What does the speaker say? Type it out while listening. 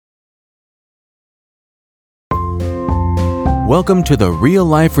welcome to the Real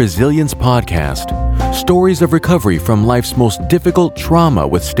Life Resilience Podcast. Stories of recovery from life's most difficult trauma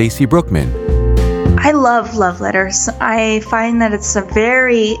with Stacy Brookman. I love love letters. I find that it's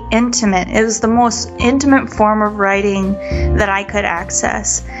it was the most intimate form of writing that I could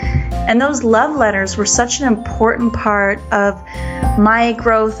access. And those love letters were such an important part of my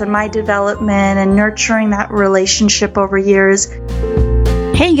growth and my development and nurturing that relationship over years.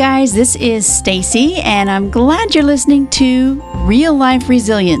 Hey guys, this is Stacy, and I'm glad you're listening to Real Life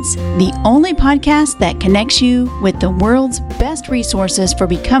Resilience, the only podcast that connects you with the world's best resources for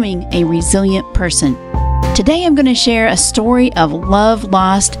becoming a resilient person. Today I'm going to share a story of love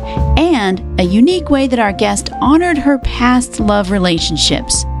lost and a unique way that our guest honored her past love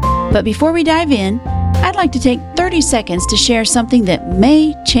relationships. But before we dive in, I'd like to take 30 seconds to share something that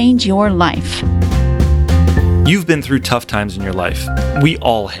may change your life. You've been through tough times in your life. We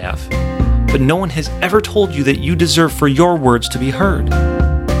all have. But no one has ever told you that you deserve for your words to be heard.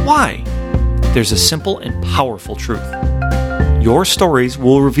 Why? There's a simple and powerful truth. Your stories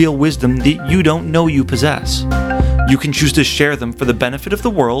will reveal wisdom that you don't know you possess. You can choose to share them for the benefit of the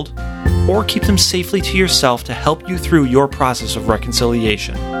world, or keep them safely to yourself to help you through your process of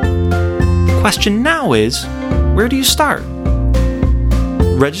reconciliation. The question now is, where do you start?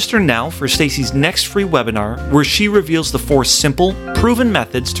 Register now for Stacy's next free webinar, where she reveals the 4 simple, proven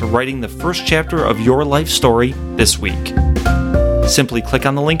methods to writing the first chapter of your life story this week. Simply click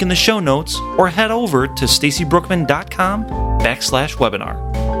on the link in the show notes or head over to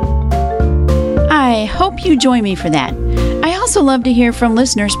stacybrookman.com/webinar. I hope you join me for that. I also love to hear from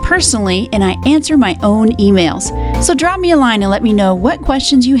listeners personally, and I answer my own emails. So drop me a line and let me know what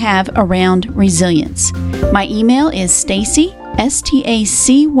questions you have around resilience. My email is Stacy,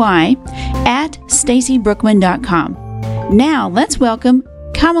 Stacy, at stacybrookman.com. Now let's welcome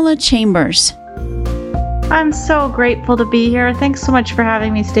Kamala Chambers. I'm so grateful to be here. Thanks so much for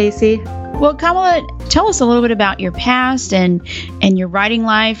having me, Stacy. Well, Kamala, tell us a little bit about your past and your writing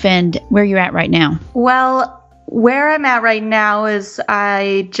life and where you're at right now. Well, where I'm at right now is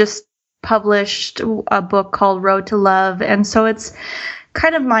I just published a book called Road to Love, and so it's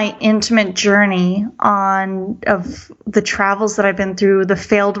kind of my intimate journey of the travels that I've been through, the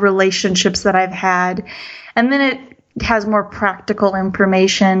failed relationships that I've had, and then it has more practical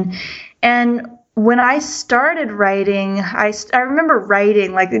information. And when I started writing, I remember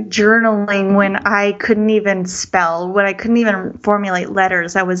writing, like journaling, when I couldn't even spell, when I couldn't even formulate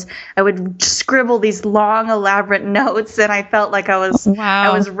letters. I would scribble these long, elaborate notes, and I felt like I was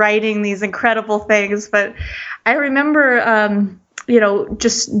writing these incredible things. But I remember,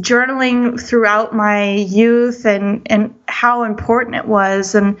 just journaling throughout my youth and how important it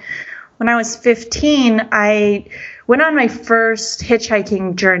was. And when I was 15, I went on my first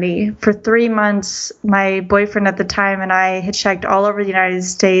hitchhiking journey. For 3 months, my boyfriend at the time and I hitchhiked all over the United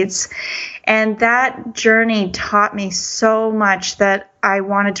States. And that journey taught me so much that I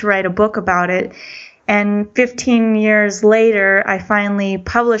wanted to write a book about it. And 15 years later, I finally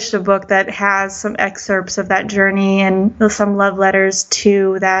published a book that has some excerpts of that journey and some love letters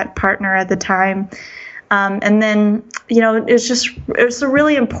to that partner at the time. And then, it's a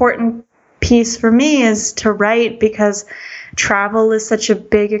really important piece for me is to write, because travel is such a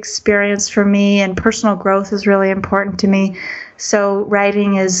big experience for me and personal growth is really important to me. So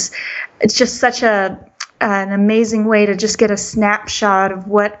writing it's just such an amazing way to just get a snapshot of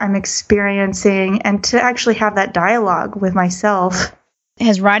what I'm experiencing and to actually have that dialogue with myself.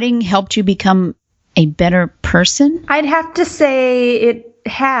 Has writing helped you become a better person? I'd have to say it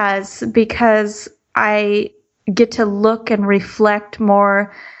has, because I get to look and reflect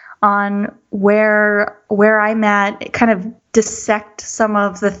more on where I'm at, kind of dissect some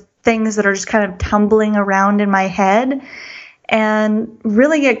of the things that are just kind of tumbling around in my head, and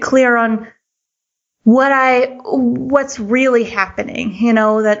really get clear on what's really happening.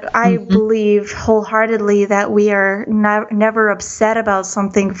 That I believe wholeheartedly that we are never upset about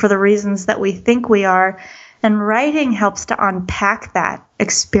something for the reasons that we think we are, and writing helps to unpack that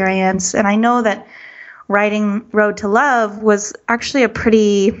experience. And I know that writing Road to Love was actually a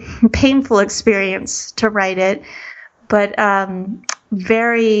pretty painful experience to write it, but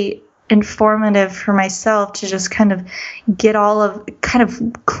very informative for myself to just kind of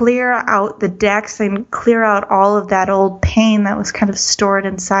clear out the decks and clear out all of that old pain that was kind of stored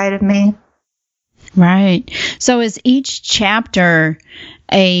inside of me. Right. So is each chapter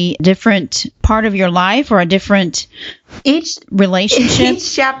a different part of your life or a different relationship?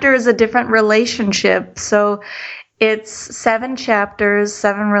 Each chapter is a different relationship. So it's 7 chapters,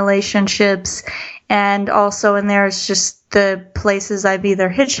 7 relationships, And also in there is just the places I've either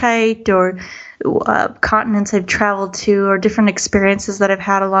hitchhiked or continents I've traveled to, or different experiences that I've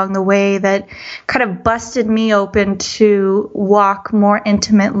had along the way that kind of busted me open to walk more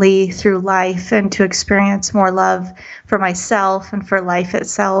intimately through life and to experience more love for myself and for life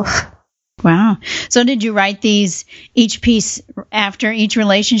itself. Wow. So did you write each piece after each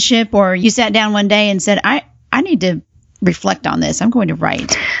relationship, or you sat down one day and said, I need to reflect on this. I'm going to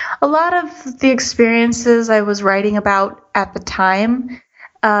write? A lot of the experiences I was writing about at the time.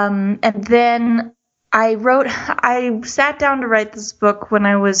 And then I sat down to write this book when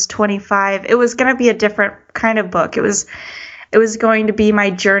I was 25. It was going to be a different kind of book. It was going to be my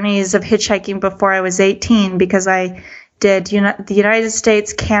journeys of hitchhiking before I was 18, because I did the United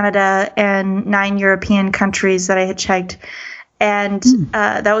States, Canada, and 9 European countries that I hitchhiked. And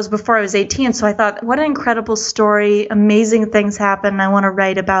that was before I was 18. So I thought, what an incredible story. Amazing things happen. I want to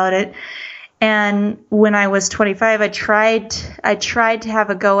write about it. And when I was 25, I tried to have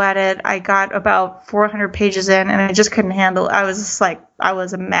a go at it. I got about 400 pages in, and I just couldn't handle it. I was just like, I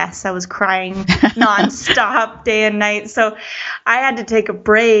was a mess. I was crying nonstop, day and night. So I had to take a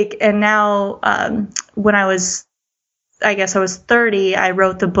break. And now, when I was 30, I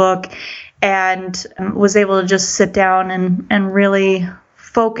wrote the book and was able to just sit down and really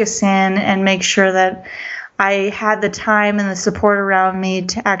focus in and make sure that I had the time and the support around me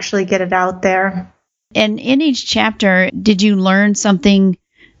to actually get it out there. And in each chapter, did you learn something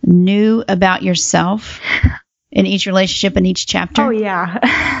new about yourself in each relationship, in each chapter? Oh,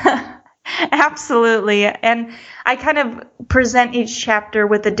 yeah. Absolutely. And I kind of present each chapter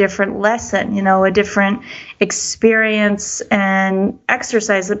with a different lesson, a different experience and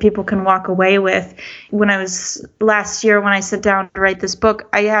exercise that people can walk away with. Last year, when I sat down to write this book,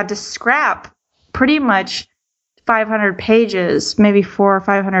 I had to scrap pretty much 500 pages, maybe 400 or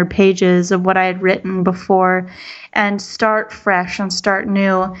 500 pages of what I had written before, and start fresh and start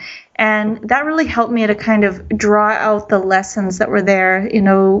new. And that really helped me to kind of draw out the lessons that were there.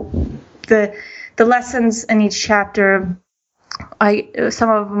 The lessons in each chapter, some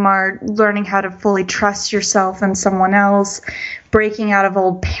of them are learning how to fully trust yourself and someone else, breaking out of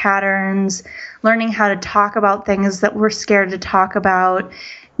old patterns, learning how to talk about things that we're scared to talk about,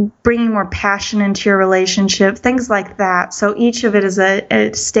 bringing more passion into your relationship, things like that. So each of it is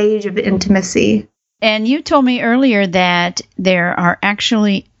a stage of intimacy. And you told me earlier that there are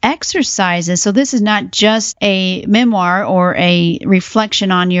actually exercises. So this is not just a memoir or a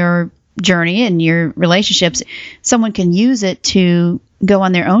reflection on your journey and your relationships. Someone can use it to go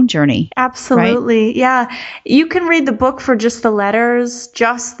on their own journey. Absolutely. Right? Yeah. You can read the book for just the letters,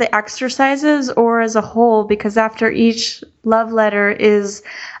 just the exercises, or as a whole, because after each love letter is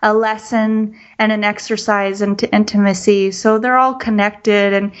a lesson and an exercise into intimacy. So they're all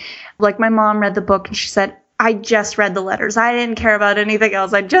connected. And like my mom read the book and she said, I just read the letters. I didn't care about anything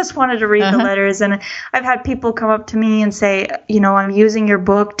else. I just wanted to read the letters. And I've had people come up to me and say, I'm using your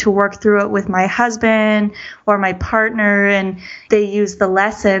book to work through it with my husband or my partner, and they use the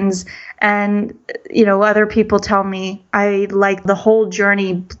lessons. And, other people tell me I like the whole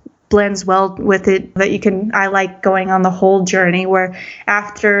journey blends well with it, that I like going on the whole journey, where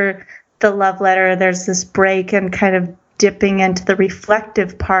after the love letter, there's this break and kind of dipping into the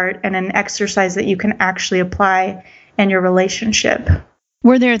reflective part and an exercise that you can actually apply in your relationship.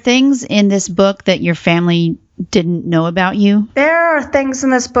 Were there things in this book that your family didn't know about you? There are things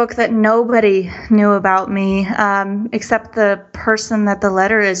in this book that nobody knew about me, except the person that the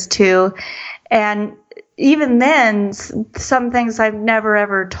letter is to. And even then, some things I've never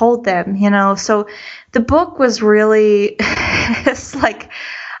ever told them, So the book was really, it's like,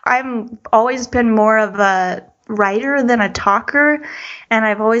 I've always been more of a writer than a talker, and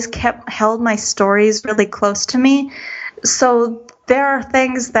I've always held my stories really close to me. So there are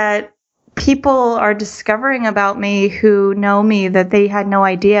things that people are discovering about me who know me that they had no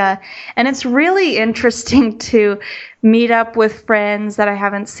idea. And it's really interesting to meet up with friends that I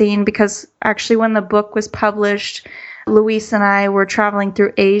haven't seen, because actually when the book was published, Luis and I were traveling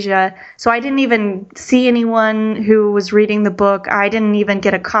through Asia, so I didn't even see anyone who was reading the book. I didn't even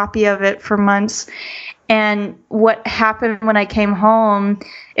get a copy of it for months. And what happened when I came home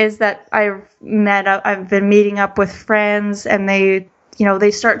is that I've been meeting up with friends, and they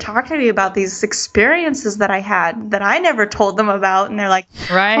start talking to me about these experiences that I had that I never told them about. And they're like,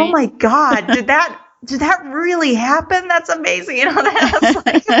 right. Oh my God, did that really happen? That's amazing.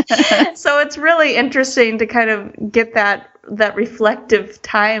 So it's really interesting to kind of get that reflective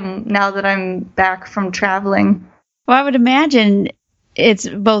time now that I'm back from traveling. Well, I would imagine it's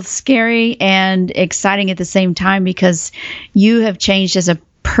both scary and exciting at the same time, because you have changed as a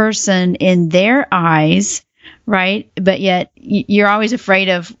person in their eyes, right? But yet you're always afraid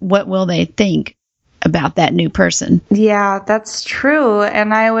of what will they think about that new person. Yeah, that's true.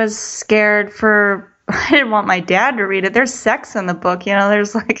 And I was scared I didn't want my dad to read it. There's sex in the book,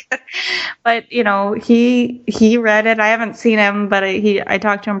 there's but he read it. I haven't seen him, but I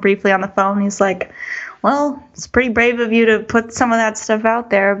talked to him briefly on the phone. He's like, well, it's pretty brave of you to put some of that stuff out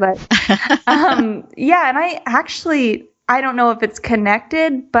there. But yeah, and I don't know if it's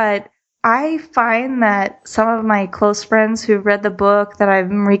connected, but I find that some of my close friends who've read the book that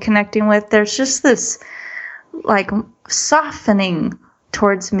I'm reconnecting with, there's just this softening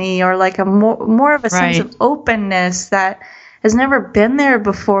towards me, or a more of a sense of openness that has never been there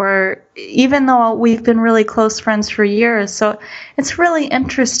before, even though we've been really close friends for years. So it's really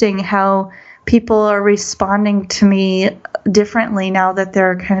interesting how people are responding to me differently now that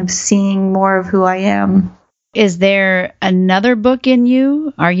they're kind of seeing more of who I am. Is there another book in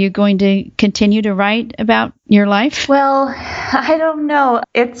you? Are you going to continue to write about your life? Well, I don't know.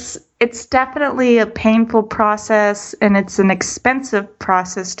 It's definitely a painful process, and it's an expensive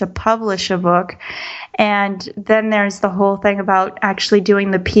process to publish a book. And then there's the whole thing about actually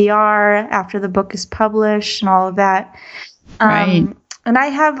doing the PR after the book is published and all of that. Right. And I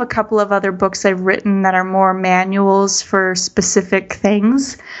have a couple of other books I've written that are more manuals for specific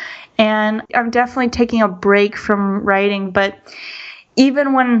things. And I'm definitely taking a break from writing. But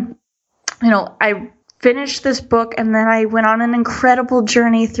even when, I finished this book and then I went on an incredible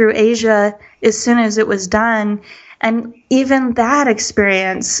journey through Asia as soon as it was done. And even that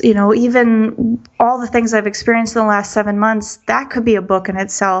experience, even all the things I've experienced in the last 7 months, that could be a book in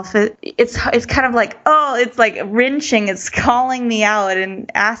itself. It's kind of it's like wrenching. It's calling me out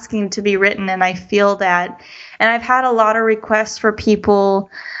and asking to be written. And I feel that. And I've had a lot of requests for people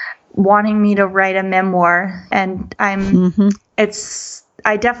wanting me to write a memoir. And I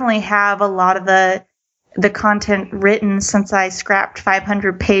definitely have a lot of the content written since I scrapped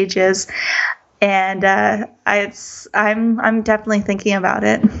 500 pages. And I'm definitely thinking about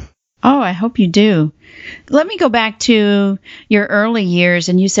it. Oh, I hope you do. Let me go back to your early years,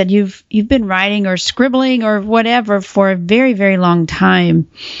 and you said you've been writing or scribbling or whatever for a very, very long time.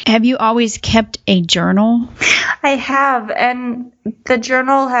 Have you always kept a journal? I have, and the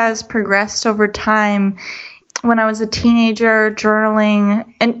journal has progressed over time. When I was a teenager,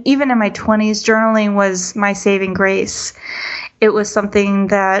 journaling, and even in my 20s, journaling was my saving grace. It was something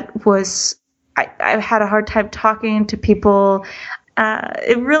that was I had a hard time talking to people.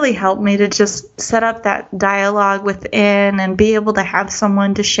 It really helped me to just set up that dialogue within and be able to have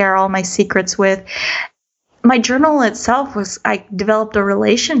someone to share all my secrets with. My journal itself I developed a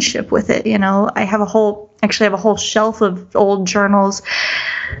relationship with it. I have a whole shelf of old journals,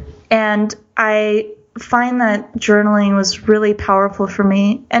 and I find that journaling was really powerful for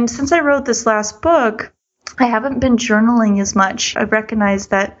me. And since I wrote this last book, I haven't been journaling as much. I recognize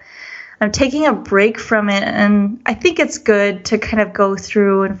that I'm taking a break from it, and I think it's good to kind of go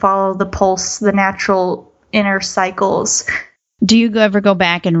through and follow the pulse, the natural inner cycles. Do you ever go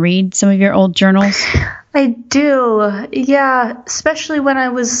back and read some of your old journals? I do, yeah, especially when I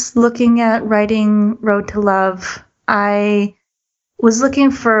was looking at writing Road to Love. I was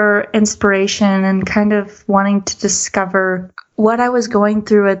looking for inspiration and kind of wanting to discover what I was going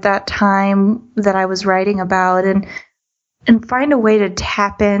through at that time that I was writing about, and find a way to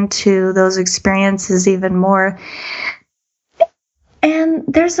tap into those experiences even more. And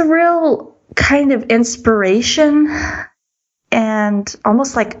there's a real kind of inspiration and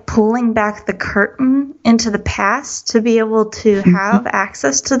almost like pulling back the curtain into the past to be able to have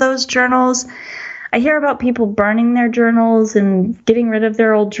access to those journals. I hear about people burning their journals and getting rid of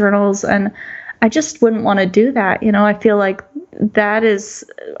their old journals, and I just wouldn't want to do that. I feel like that is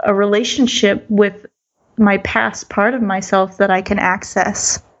a relationship with my past part of myself that I can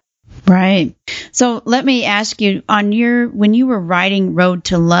access. Right. So let me ask you, when you were writing Road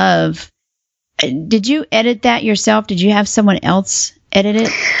to Love, did you edit that yourself? Did you have someone else edit it?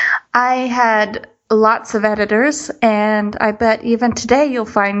 I had lots of editors, and I bet even today you'll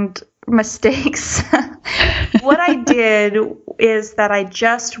find mistakes. What I did is that I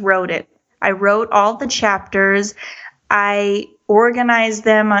just wrote it. I wrote all the chapters. I organized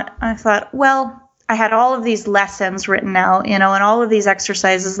them. I thought, well, I had all of these lessons written out, and all of these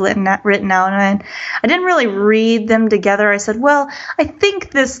exercises written out, and I didn't really read them together. I said, well, I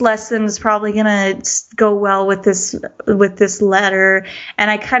think this lesson is probably going to go well with this letter,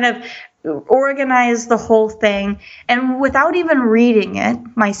 and I kind of organized the whole thing, and without even reading it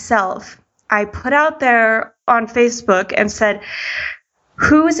myself, I put out there on Facebook and said,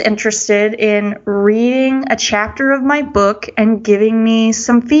 who's interested in reading a chapter of my book and giving me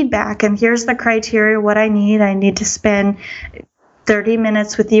some feedback. And here's the criteria, what I need. I need to spend 30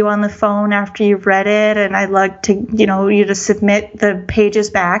 minutes with you on the phone after you've read it, and I'd like to, you to submit the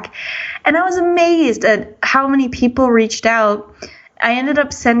pages back. And I was amazed at how many people reached out. I ended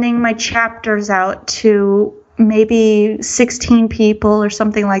up sending my chapters out to maybe 16 people or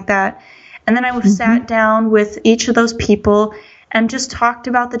something like that. And then I sat down with each of those people and just talked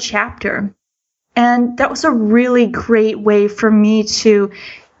about the chapter. And that was a really great way for me to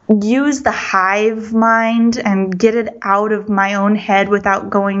use the hive mind and get it out of my own head without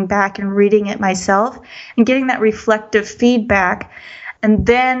going back and reading it myself and getting that reflective feedback. And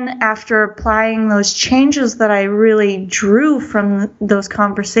then after applying those changes that I really drew from those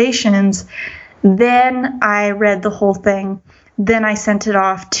conversations, then I read the whole thing. Then I sent it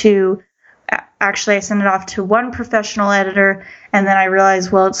off to one professional editor, and then I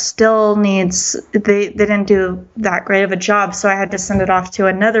realized, well, it still needs, they didn't do that great of a job, so I had to send it off to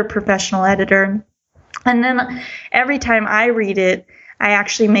another professional editor. And then every time I read it, I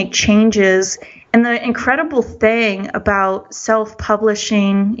actually make changes. And the incredible thing about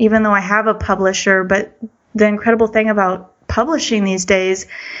self-publishing, even though I have a publisher, but the incredible thing about publishing these days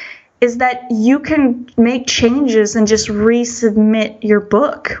is that you can make changes and just resubmit your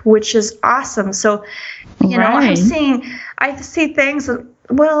book, which is awesome. So, I see things that,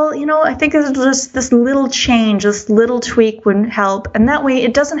 I think it's just this little change, this little tweak would help. And that way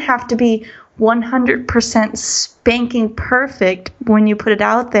it doesn't have to be 100% spanking perfect when you put it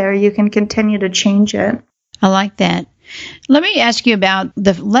out there. You can continue to change it. I like that. Let me ask you about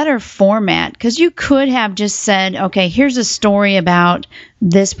the letter format, because you could have just said, okay, here's a story about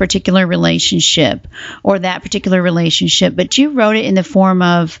this particular relationship or that particular relationship, but you wrote it in the form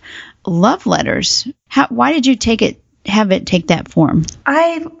of love letters. Why did you have it take that form?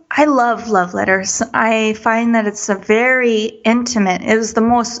 I love love letters. I find that it's it was the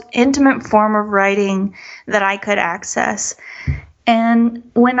most intimate form of writing that I could access. And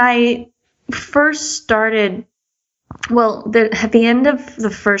when I first started, at the end of the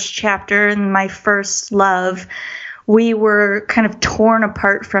first chapter in my first love, we were kind of torn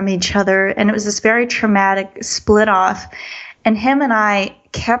apart from each other, and it was this very traumatic split off. And him and I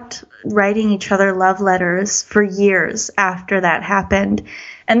kept writing each other love letters for years after that happened.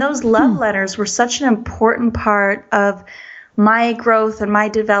 And those love letters were such an important part of my growth and my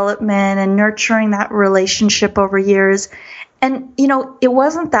development and nurturing that relationship over years. And, it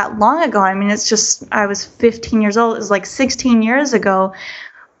wasn't that long ago. I mean, I was 15 years old. It was like 16 years ago.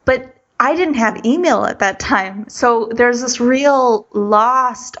 But I didn't have email at that time. So there's this real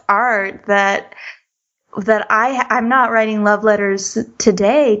lost art that I'm not writing love letters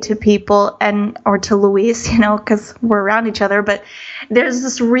today to people or to Luis, because we're around each other. But there's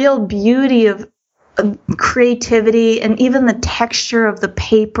this real beauty of creativity and even the texture of the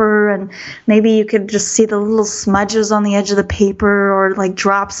paper, and maybe you could just see the little smudges on the edge of the paper or like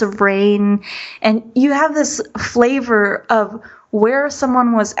drops of rain, and you have this flavor of where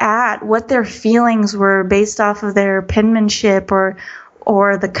someone was at, what their feelings were based off of their penmanship or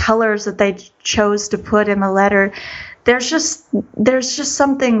the colors that they chose to put in the letter. There's just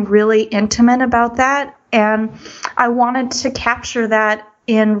something really intimate about that, and I wanted to capture that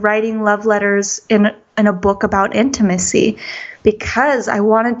in writing love letters in a book about intimacy, because I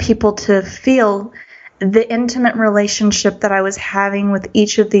wanted people to feel the intimate relationship that I was having with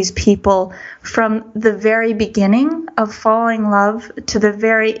each of these people from the very beginning of falling in love to the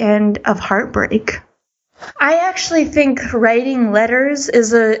very end of heartbreak. I actually think writing letters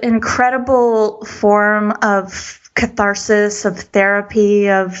is an incredible form of catharsis, of therapy,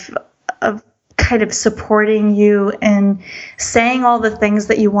 of kind of supporting you and saying all the things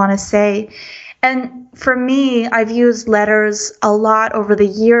that you want to say. And for me, I've used letters a lot over the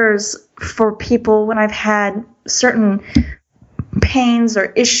years for people when I've had certain pains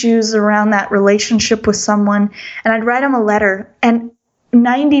or issues around that relationship with someone, and I'd write them a letter, and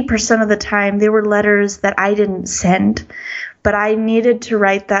 90% of the time they were letters that I didn't send, but I needed to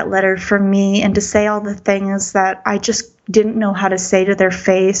write that letter for me and to say all the things that I just didn't know how to say to their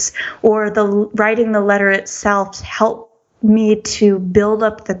face, or writing the letter itself helped me to build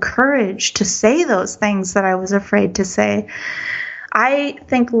up the courage to say those things that I was afraid to say. I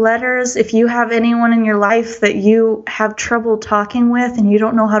think letters, if you have anyone in your life that you have trouble talking with and you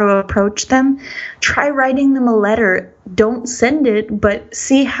don't know how to approach them, try writing them a letter. Don't send it, but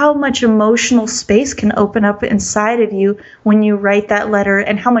see how much emotional space can open up inside of you when you write that letter,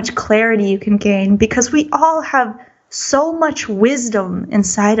 and how much clarity you can gain, because we all have so much wisdom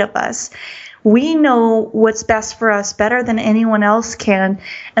inside of us. we know what's best for us better than anyone else can.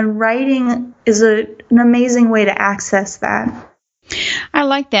 And writing is an amazing way to access that. I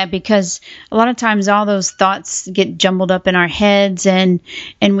like that, because a lot of times all those thoughts get jumbled up in our heads, and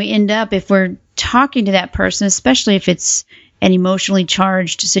we end up, if we're talking to that person, especially if it's an emotionally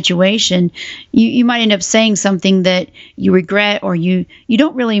charged situation, you might end up saying something that you regret or you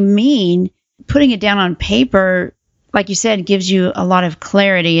don't really mean. Putting it down on paper, like you said, gives you a lot of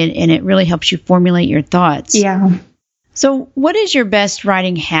clarity, and it really helps you formulate your thoughts. Yeah. So what is your best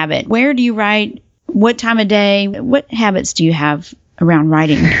writing habit? Where do you write? What time of day? What habits do you have around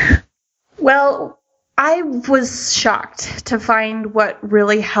writing? Well, I was shocked to find what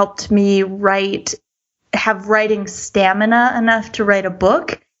really helped me have writing stamina enough to write a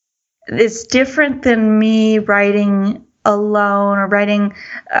book. It's different than me writing alone or writing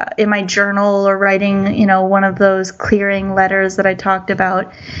in my journal or writing, one of those clearing letters that I talked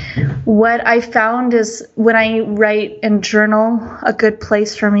about. What I found is when I write and journal, a good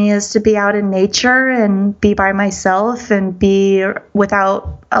place for me is to be out in nature and be by myself and be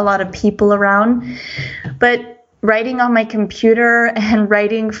without a lot of people around. But writing on my computer and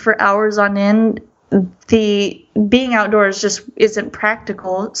writing for hours on end, the being outdoors just isn't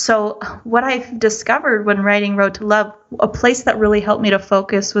practical. So what I've discovered when writing Road to Love, a place that really helped me to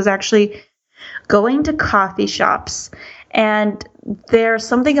focus was actually going to coffee shops. And there's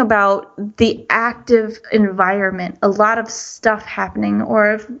something about the active environment, a lot of stuff happening,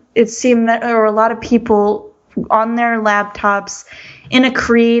 or it seemed that, or a lot of people on their laptops in a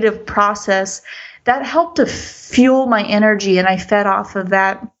creative process that helped to fuel my energy, and I fed off of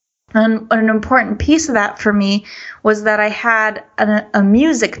that. And an important piece of that for me was that I had a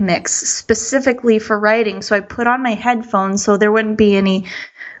music mix specifically for writing. So I put on my headphones so there wouldn't be any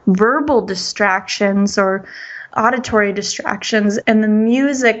verbal distractions or auditory distractions. And the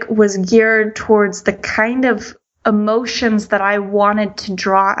music was geared towards the kind of emotions that I wanted to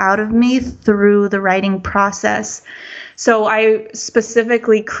draw out of me through the writing process. So I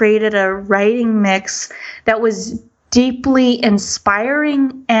specifically created a writing mix that was deeply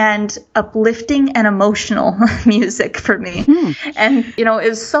inspiring and uplifting and emotional music for me. And, it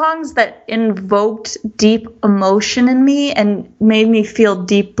was songs that invoked deep emotion in me and made me feel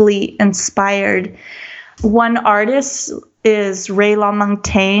deeply inspired. One artist is Ray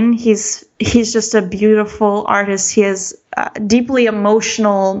LaMontagne. He's just a beautiful artist. He has deeply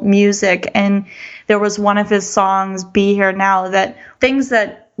emotional music. And there was one of his songs, Be Here Now,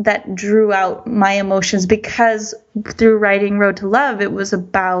 that drew out my emotions, because through writing Road to Love, it was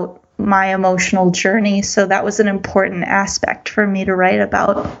about my emotional journey. So that was an important aspect for me to write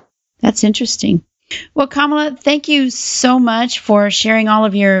about. That's interesting. Well, Kamala, thank you so much for sharing all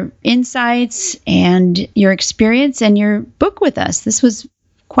of your insights and your experience and your book with us. This was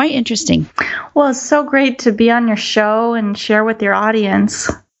quite interesting. Well, it's so great to be on your show and share with your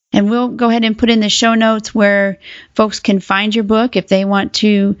audience. And we'll go ahead and put in the show notes where folks can find your book if they want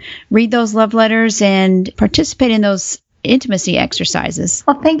to read those love letters and participate in those intimacy exercises.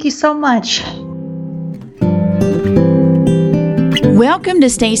 Well, thank you so much. Welcome to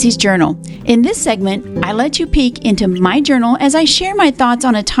Stacy's Journal. In this segment, I let you peek into my journal as I share my thoughts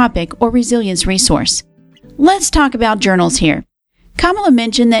on a topic or resilience resource. Let's talk about journals here. Kamala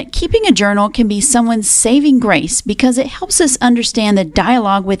mentioned that keeping a journal can be someone's saving grace because it helps us understand the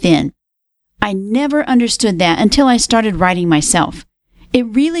dialogue within. I never understood that until I started writing myself. It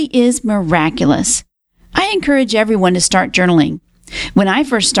really is miraculous. I encourage everyone to start journaling. When I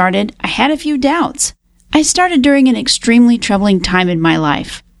first started, I had a few doubts. I started during an extremely troubling time in my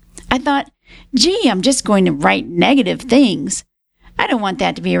life. I thought, gee, I'm just going to write negative things. I don't want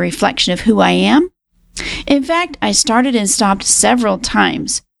that to be a reflection of who I am. In fact, I started and stopped several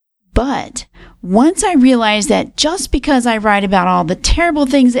times. But once I realized that just because I write about all the terrible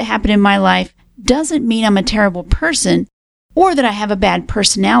things that happen in my life doesn't mean I'm a terrible person or that I have a bad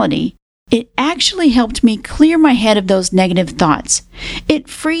personality, it actually helped me clear my head of those negative thoughts. It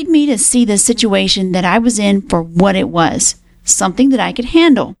freed me to see the situation that I was in for what it was, something that I could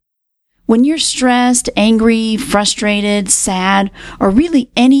handle. When you're stressed, angry, frustrated, sad, or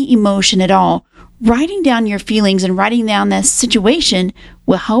really any emotion at all, writing down your feelings and writing down that situation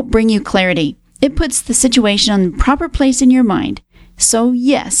will help bring you clarity. It puts the situation on the proper place in your mind. So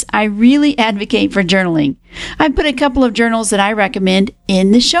yes, I really advocate for journaling. I put a couple of journals that I recommend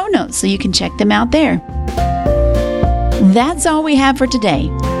in the show notes so you can check them out there. That's all we have for today.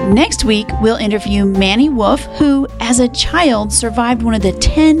 Next week, we'll interview Manny Wolf, who, as a child, survived one of the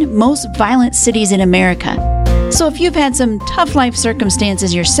 10 most violent cities in America. So if you've had some tough life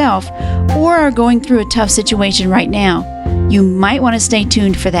circumstances yourself or are going through a tough situation right now, you might want to stay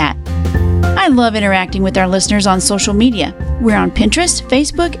tuned for that. I love interacting with our listeners on social media. We're on Pinterest,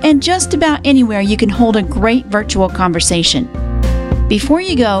 Facebook, and just about anywhere you can hold a great virtual conversation. Before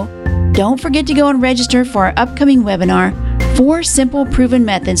you go, don't forget to go and register for our upcoming webinar, 4 Simple Proven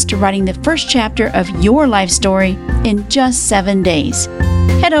Methods to Writing the First Chapter of Your Life Story in just 7 days.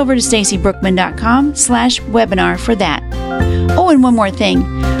 Head over to stacybrookman.com/webinar for that. Oh, and one more thing.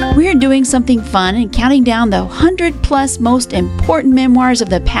 We're doing something fun and counting down the 100+ most important memoirs of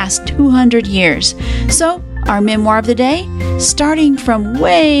the past 200 years. So, our memoir of the day, starting from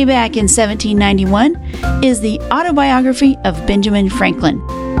way back in 1791, is the autobiography of Benjamin Franklin.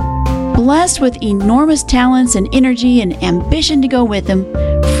 Blessed with enormous talents and energy and ambition to go with him,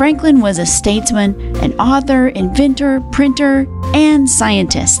 Franklin was a statesman, an author, inventor, printer, and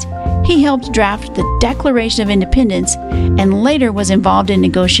scientist. He helped draft the Declaration of Independence and later was involved in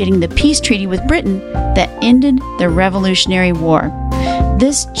negotiating the peace treaty with Britain that ended the Revolutionary War.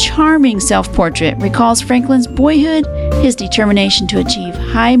 This charming self-portrait recalls Franklin's boyhood, his determination to achieve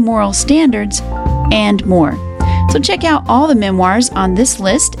high moral standards, and more. So check out all the memoirs on this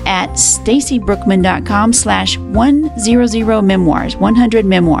list at stacybrookman.com/100memoirs, 100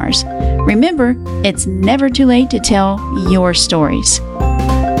 memoirs. Remember, it's never too late to tell your stories.